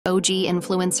OG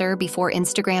influencer before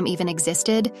Instagram even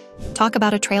existed. Talk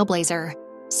about a trailblazer.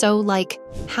 So,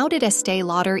 how did Estee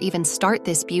Lauder even start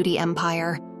this beauty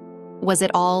empire? Was it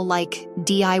all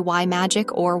DIY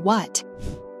magic or what?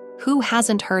 Who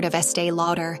hasn't heard of Estee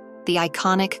Lauder, the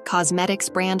iconic cosmetics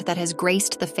brand that has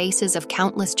graced the faces of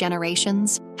countless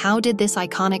generations? How did this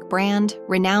iconic brand,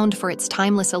 renowned for its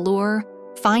timeless allure,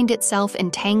 find itself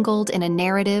entangled in a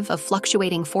narrative of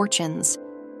fluctuating fortunes?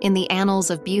 In the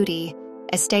annals of beauty,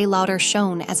 Estee Lauder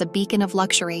shone as a beacon of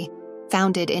luxury.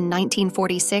 Founded in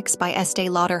 1946 by Estee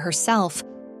Lauder herself,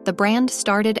 the brand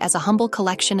started as a humble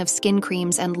collection of skin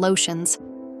creams and lotions.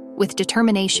 With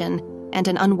determination and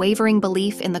an unwavering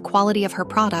belief in the quality of her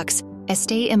products,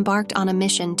 Estee embarked on a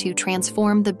mission to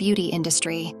transform the beauty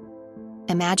industry.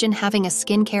 Imagine having a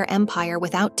skincare empire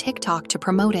without TikTok to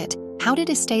promote it. How did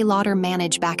Estee Lauder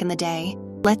manage back in the day?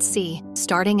 Let's see.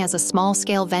 Starting as a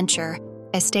small-scale venture,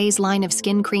 Estee's line of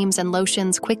skin creams and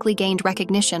lotions quickly gained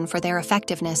recognition for their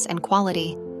effectiveness and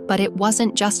quality. But it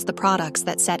wasn't just the products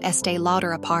that set Estee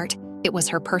Lauder apart, it was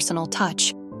her personal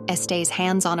touch. Estee's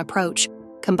hands-on approach,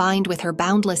 combined with her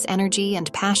boundless energy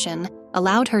and passion,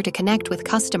 allowed her to connect with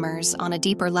customers on a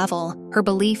deeper level. Her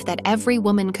belief that every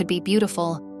woman could be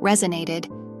beautiful resonated,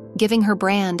 giving her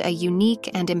brand a unique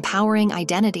and empowering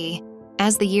identity.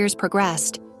 As the years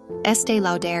progressed, Estee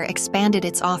Lauder expanded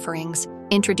its offerings,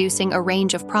 introducing a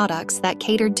range of products that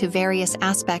catered to various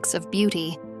aspects of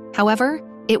beauty. However,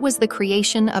 it was the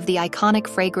creation of the iconic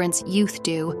fragrance Youth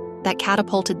Dew that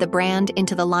catapulted the brand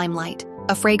into the limelight.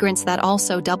 A fragrance that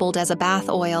also doubled as a bath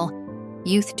oil,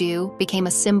 Youth Dew became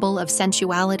a symbol of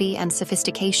sensuality and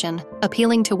sophistication,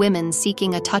 appealing to women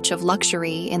seeking a touch of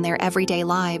luxury in their everyday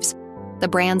lives. The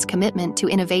brand's commitment to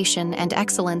innovation and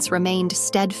excellence remained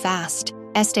steadfast.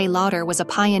 Estee Lauder was a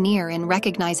pioneer in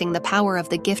recognizing the power of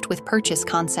the gift-with-purchase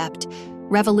concept,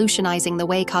 revolutionizing the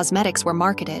way cosmetics were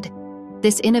marketed.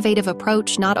 This innovative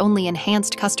approach not only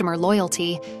enhanced customer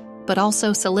loyalty, but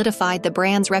also solidified the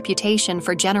brand's reputation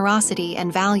for generosity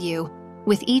and value.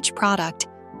 With each product,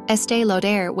 Estee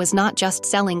Lauder was not just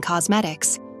selling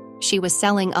cosmetics. She was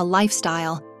selling a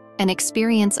lifestyle, an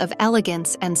experience of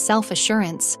elegance and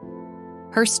self-assurance.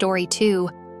 Her story, too,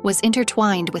 was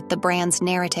intertwined with the brand's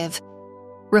narrative,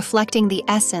 reflecting the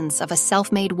essence of a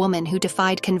self-made woman who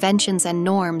defied conventions and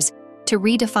norms to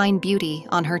redefine beauty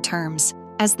on her terms.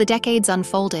 As the decades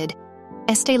unfolded,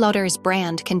 Estee Lauder's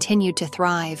brand continued to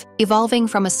thrive, evolving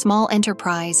from a small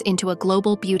enterprise into a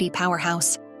global beauty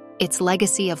powerhouse. Its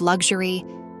legacy of luxury,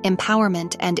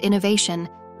 empowerment, and innovation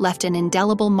left an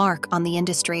indelible mark on the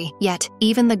industry. Yet,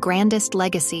 even the grandest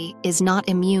legacy is not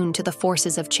immune to the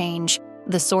forces of change.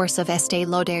 The source of Estee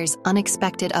Lauder's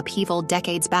unexpected upheaval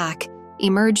decades back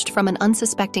emerged from an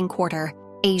unsuspecting quarter,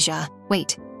 Asia.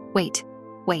 Wait.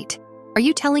 Are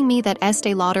you telling me that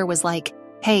Estee Lauder was like,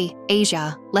 "Hey,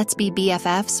 Asia, let's be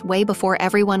BFFs," way before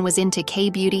everyone was into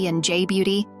K-beauty and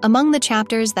J-beauty? Among the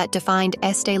chapters that defined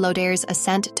Estee Lauder's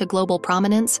ascent to global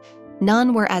prominence,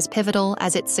 none were as pivotal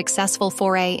as its successful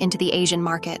foray into the Asian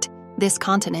market. This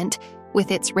continent, with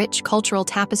its rich cultural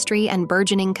tapestry and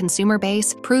burgeoning consumer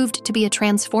base, proved to be a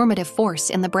transformative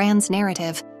force in the brand's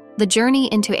narrative. The journey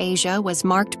into Asia was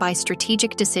marked by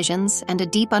strategic decisions and a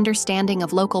deep understanding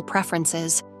of local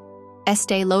preferences.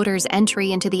 Estee Lauder's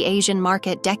entry into the Asian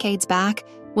market decades back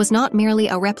was not merely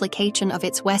a replication of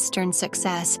its Western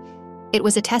success. It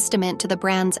was a testament to the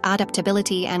brand's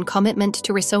adaptability and commitment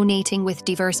to resonating with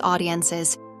diverse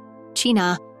audiences.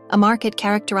 China, a market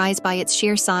characterized by its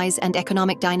sheer size and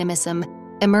economic dynamism,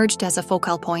 emerged as a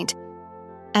focal point.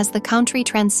 As the country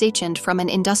transitioned from an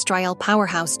industrial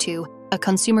powerhouse to a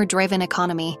consumer-driven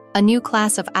economy, a new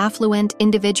class of affluent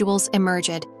individuals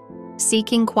emerged,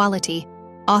 seeking quality,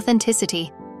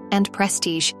 authenticity, and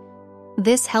prestige.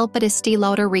 This helped Estee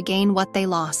Lauder regain what they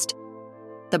lost.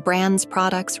 The brand's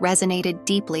products resonated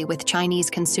deeply with Chinese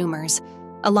consumers,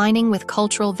 aligning with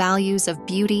cultural values of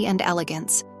beauty and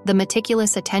elegance. The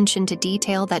meticulous attention to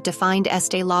detail that defined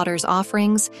Estee Lauder's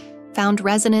offerings found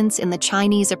resonance in the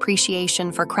Chinese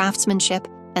appreciation for craftsmanship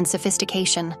and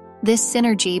sophistication. This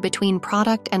synergy between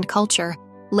product and culture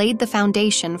laid the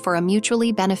foundation for a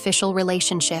mutually beneficial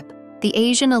relationship. The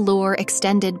Asian allure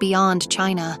extended beyond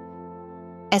China.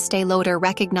 Estee Lauder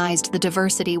recognized the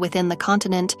diversity within the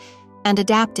continent and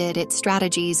adapted its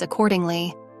strategies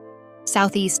accordingly.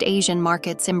 Southeast Asian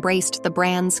markets embraced the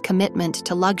brand's commitment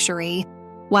to luxury,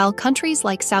 while countries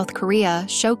like South Korea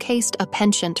showcased a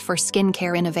penchant for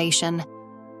skincare innovation.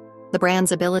 The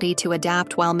brand's ability to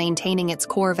adapt while maintaining its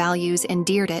core values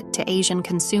endeared it to Asian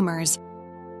consumers.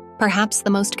 Perhaps the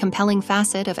most compelling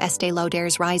facet of Estee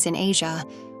Lauder's rise in Asia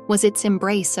was its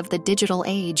embrace of the digital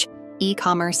age.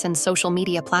 e-commerce and social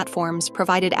media platforms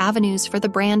provided avenues for the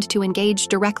brand to engage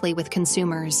directly with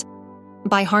consumers.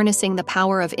 By harnessing the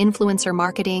power of influencer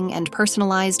marketing and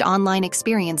personalized online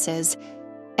experiences,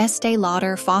 Estee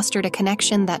Lauder fostered a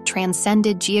connection that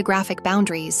transcended geographic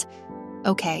boundaries.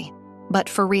 Okay, but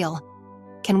for real,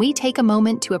 can we take a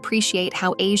moment to appreciate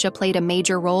how Asia played a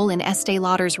major role in Estee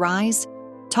Lauder's rise?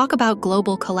 Talk about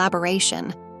global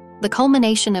collaboration. The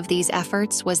culmination of these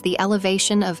efforts was the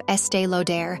elevation of Estee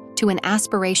Lauder to an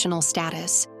aspirational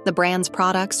status. The brand's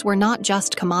products were not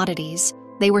just commodities.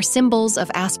 They were symbols of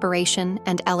aspiration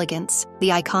and elegance. The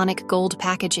iconic gold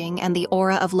packaging and the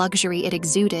aura of luxury it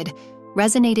exuded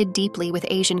resonated deeply with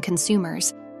Asian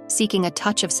consumers, seeking a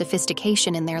touch of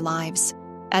sophistication in their lives.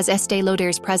 As Estee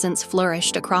Lauder's presence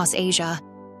flourished across Asia,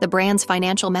 the brand's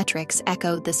financial metrics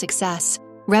echoed the success.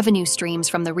 Revenue streams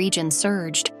from the region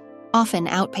surged, often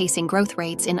outpacing growth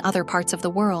rates in other parts of the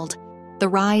world. The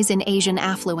rise in Asian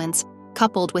affluence,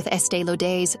 coupled with Estee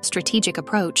Lauder's strategic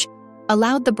approach,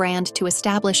 allowed the brand to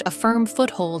establish a firm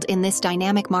foothold in this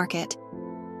dynamic market.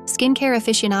 Skincare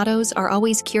aficionados are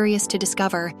always curious to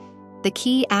discover the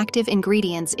key active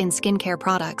ingredients in skincare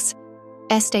products.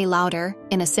 Estee Lauder,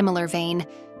 in a similar vein,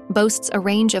 boasts a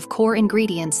range of core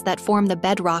ingredients that form the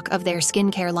bedrock of their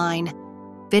skincare line: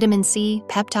 vitamin C,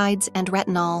 peptides, and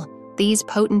retinol. These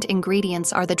potent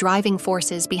ingredients are the driving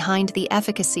forces behind the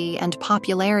efficacy and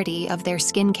popularity of their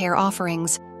skincare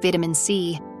offerings. Vitamin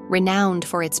C, renowned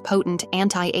for its potent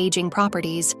anti-aging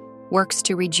properties, works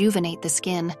to rejuvenate the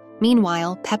skin.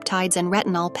 Meanwhile, peptides and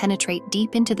retinol penetrate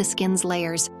deep into the skin's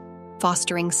layers,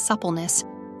 fostering suppleness,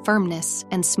 firmness,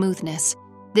 and smoothness.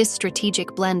 This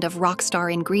strategic blend of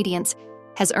rockstar ingredients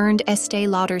has earned Estee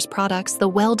Lauder's products the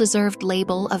well-deserved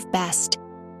label of best.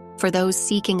 For those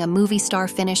seeking a movie star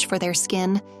finish for their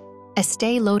skin,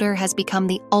 Estee Lauder has become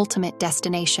the ultimate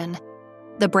destination.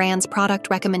 The brand's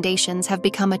product recommendations have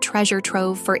become a treasure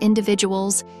trove for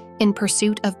individuals in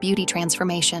pursuit of beauty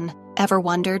transformation. Ever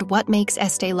wondered what makes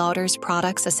Estee Lauder's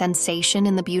products a sensation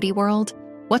in the beauty world?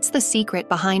 What's the secret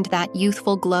behind that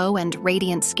youthful glow and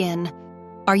radiant skin?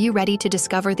 Are you ready to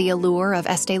discover the allure of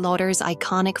Estee Lauder's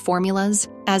iconic formulas?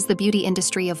 As the beauty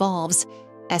industry evolves,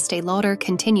 Estee Lauder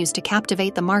continues to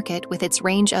captivate the market with its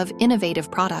range of innovative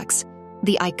products.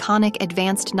 The iconic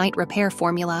Advanced Night Repair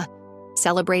formula,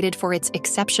 celebrated for its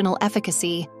exceptional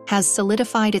efficacy, has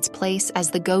solidified its place as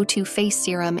the go-to face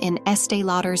serum in Estee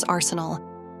Lauder's arsenal.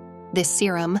 This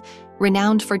serum,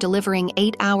 renowned for delivering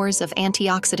 8 hours of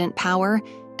antioxidant power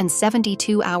and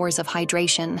 72 hours of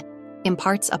hydration,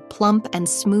 imparts a plump and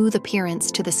smooth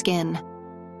appearance to the skin.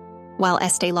 While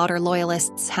Estee Lauder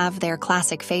loyalists have their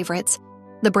classic favorites,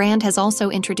 the brand has also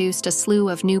introduced a slew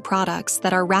of new products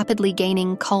that are rapidly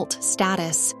gaining cult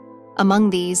status. Among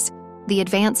these, the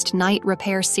Advanced Night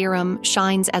Repair Serum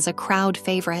shines as a crowd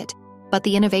favorite, but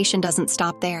the innovation doesn't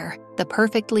stop there. The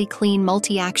Perfectly Clean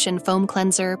Multi-Action Foam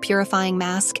Cleanser Purifying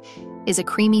Mask is a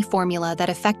creamy formula that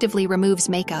effectively removes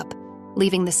makeup,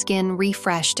 leaving the skin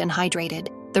refreshed and hydrated.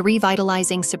 The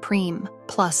Revitalizing Supreme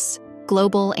Plus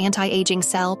Global Anti-Aging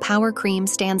Cell Power Cream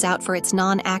stands out for its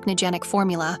non-acnogenic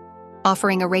formula,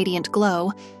 offering a radiant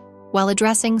glow while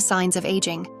addressing signs of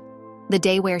aging. The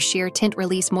Daywear Sheer Tint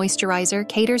Release Moisturizer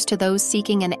caters to those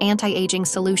seeking an anti-aging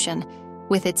solution,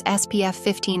 with its SPF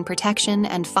 15 protection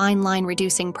and fine line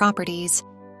reducing properties.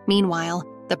 Meanwhile,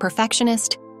 the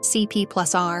Perfectionist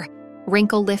CP+R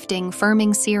Wrinkle Lifting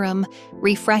Firming Serum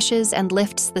refreshes and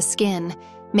lifts the skin,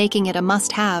 making it a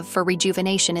must-have for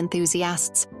rejuvenation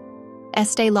enthusiasts.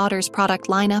 Estee Lauder's product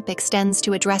lineup extends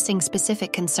to addressing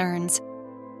specific concerns.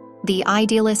 The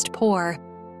Idealist Pore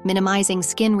Minimizing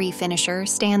Skin Refinisher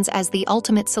stands as the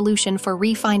ultimate solution for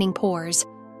refining pores,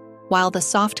 while the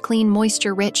Soft Clean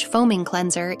Moisture-Rich Foaming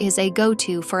Cleanser is a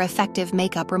go-to for effective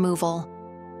makeup removal.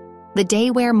 The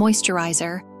Daywear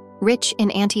Moisturizer, rich in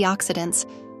antioxidants,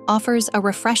 offers a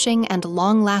refreshing and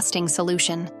long-lasting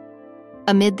solution.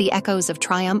 Amid the echoes of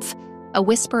triumph, a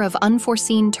whisper of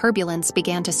unforeseen turbulence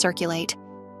began to circulate.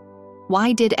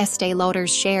 Why did Estee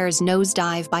Lauder's shares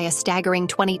nosedive by a staggering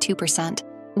 22%?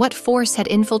 What force had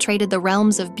infiltrated the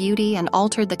realms of beauty and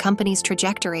altered the company's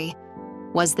trajectory?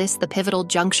 Was this the pivotal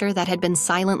juncture that had been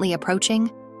silently approaching?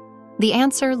 The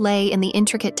answer lay in the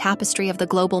intricate tapestry of the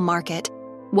global market,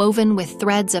 woven with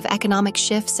threads of economic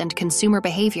shifts and consumer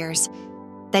behaviors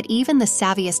that even the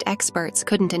savviest experts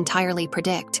couldn't entirely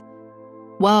predict.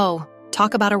 Whoa,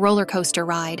 talk about a roller coaster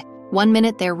ride. 1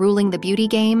 minute they're ruling the beauty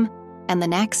game, and the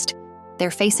next, they're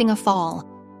facing a fall.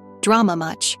 Drama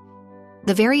much.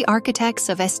 The very architects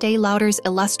of Estee Lauder's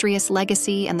illustrious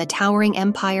legacy and the towering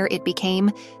empire it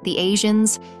became, the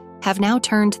Asians, have now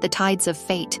turned the tides of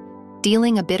fate.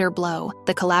 Dealing a bitter blow,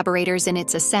 the collaborators in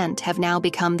its ascent have now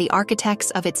become the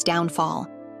architects of its downfall.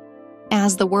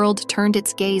 As the world turned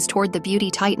its gaze toward the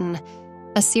beauty titan,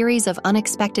 a series of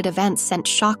unexpected events sent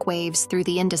shockwaves through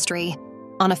the industry.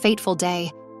 On a fateful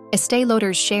day, Estee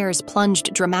Lauder's shares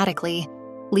plunged dramatically,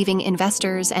 leaving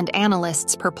investors and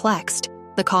analysts perplexed.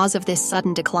 The cause of this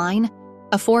sudden decline?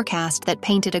 A forecast that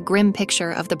painted a grim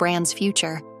picture of the brand's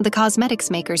future. The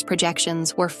cosmetics maker's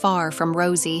projections were far from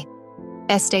rosy.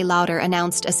 Estee Lauder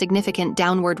announced a significant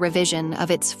downward revision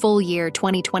of its full-year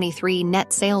 2023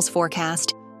 net sales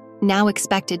forecast, now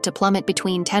expected to plummet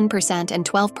between 10% and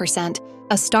 12%,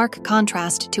 a stark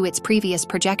contrast to its previous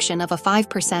projection of a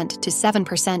 5% to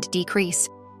 7% decrease.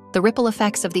 The ripple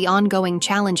effects of the ongoing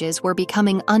challenges were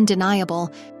becoming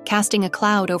undeniable, casting a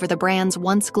cloud over the brand's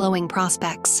once glowing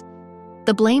prospects.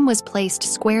 The blame was placed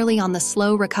squarely on the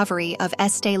slow recovery of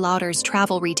Estee Lauder's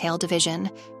travel retail division,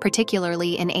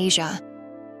 particularly in Asia.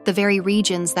 The very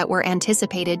regions that were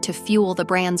anticipated to fuel the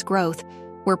brand's growth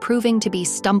were proving to be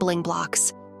stumbling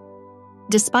blocks.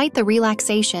 Despite the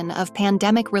relaxation of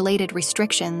pandemic-related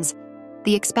restrictions,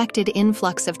 the expected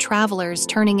influx of travelers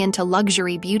turning into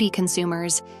luxury beauty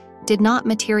consumers did not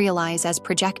materialize as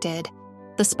projected.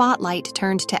 The spotlight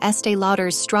turned to Estee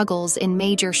Lauder's struggles in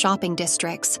major shopping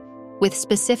districts, with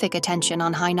specific attention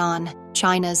on Hainan,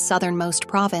 China's southernmost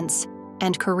province,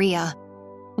 and Korea.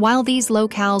 While these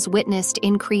locales witnessed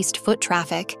increased foot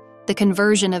traffic, the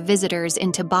conversion of visitors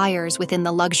into buyers within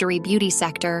the luxury beauty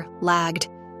sector lagged.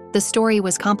 The story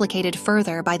was complicated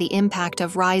further by the impact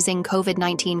of rising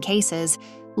COVID-19 cases,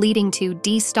 leading to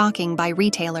destocking by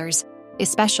retailers,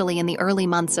 especially in the early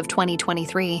months of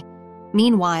 2023.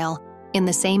 Meanwhile, in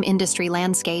the same industry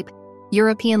landscape,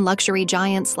 European luxury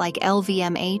giants like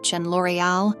LVMH and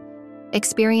L'Oréal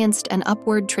experienced an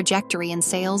upward trajectory in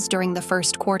sales during the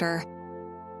first quarter.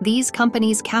 These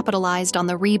companies capitalized on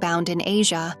the rebound in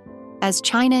Asia as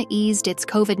China eased its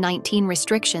COVID-19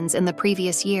 restrictions in the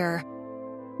previous year.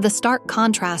 The stark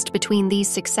contrast between these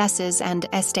successes and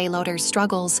Estee Lauder's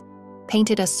struggles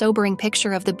painted a sobering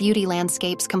picture of the beauty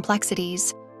landscape's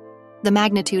complexities. The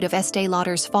magnitude of Estee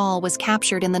Lauder's fall was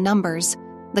captured in the numbers.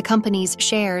 The company's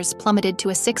shares plummeted to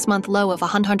a 6-month low of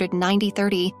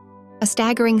 190.30, a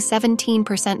staggering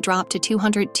 17% drop to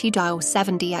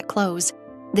 202.70 at close.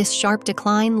 This sharp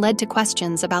decline led to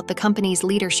questions about the company's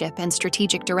leadership and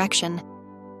strategic direction.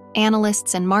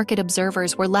 Analysts and market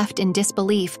observers were left in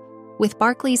disbelief, with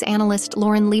Barclays analyst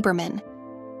Lauren Lieberman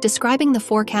describing the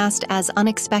forecast as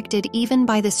unexpected even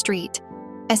by the street.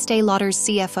 Estee Lauder's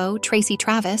CFO, Tracy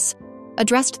Travis,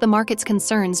 addressed the market's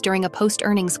concerns during a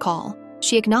post-earnings call.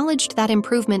 She acknowledged that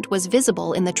improvement was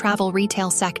visible in the travel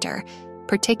retail sector,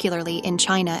 particularly in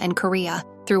China and Korea,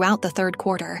 throughout the third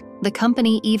quarter. The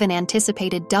company even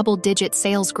anticipated double-digit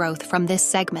sales growth from this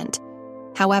segment.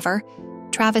 However,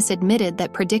 Travis admitted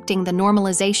that predicting the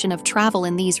normalization of travel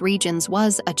in these regions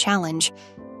was a challenge,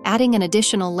 adding an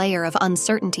additional layer of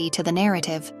uncertainty to the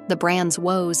narrative. The brand's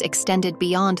woes extended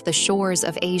beyond the shores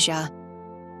of Asia.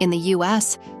 In the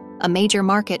US, a major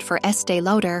market for Estee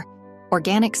Lauder,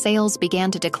 organic sales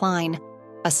began to decline,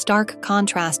 a stark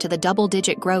contrast to the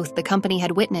double-digit growth the company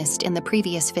had witnessed in the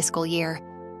previous fiscal year.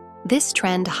 This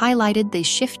trend highlighted the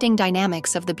shifting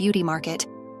dynamics of the beauty market,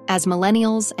 as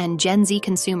millennials and Gen Z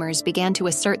consumers began to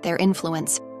assert their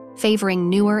influence, favoring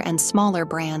newer and smaller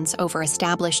brands over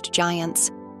established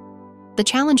giants. The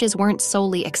challenges weren't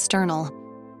solely external.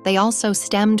 They also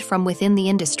stemmed from within the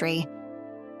industry.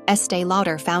 Estee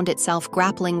Lauder found itself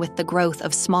grappling with the growth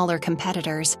of smaller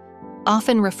competitors,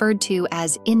 often referred to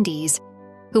as indies,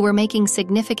 who were making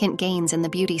significant gains in the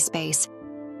beauty space.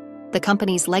 The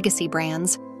company's legacy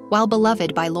brands, while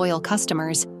beloved by loyal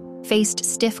customers, faced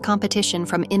stiff competition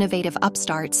from innovative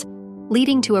upstarts,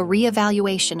 leading to a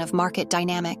reevaluation of market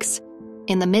dynamics.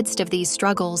 In the midst of these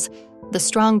struggles, the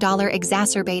strong dollar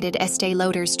exacerbated Estee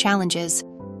Lauder's challenges.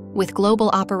 With global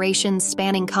operations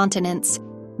spanning continents,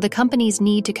 the company's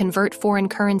need to convert foreign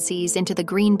currencies into the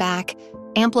greenback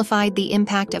amplified the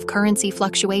impact of currency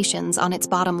fluctuations on its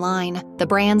bottom line. The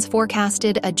brand's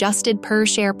forecasted adjusted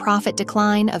per-share profit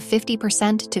decline of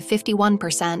 50% to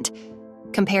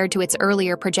 51%, compared to its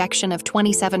earlier projection of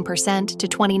 27% to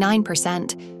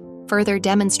 29%, further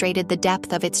demonstrated the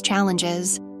depth of its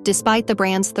challenges. Despite the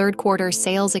brand's third-quarter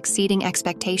sales exceeding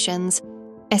expectations,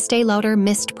 Estee Lauder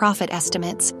missed profit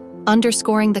estimates,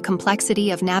 underscoring the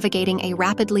complexity of navigating a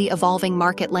rapidly evolving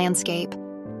market landscape.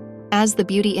 As the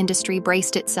beauty industry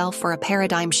braced itself for a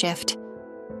paradigm shift,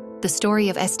 the story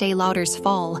of Estee Lauder's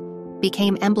fall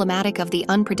became emblematic of the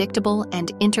unpredictable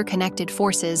and interconnected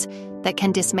forces that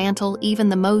can dismantle even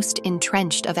the most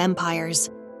entrenched of empires.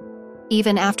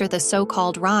 Even after the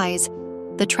so-called rise,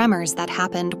 The tremors that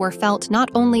happened were felt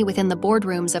not only within the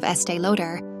boardrooms of Estee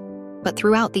Lauder, but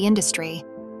throughout the industry.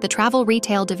 The travel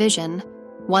retail division,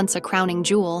 once a crowning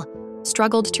jewel,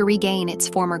 struggled to regain its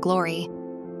former glory.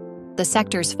 The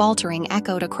sector's faltering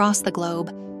echoed across the globe,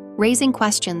 raising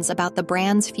questions about the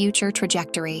brand's future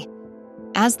trajectory.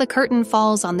 As the curtain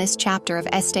falls on this chapter of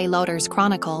Estee Lauder's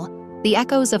chronicle, the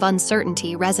echoes of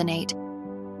uncertainty resonate.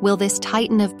 Will this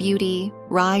titan of beauty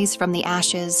rise from the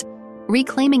ashes,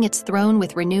 reclaiming its throne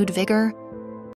with renewed vigor?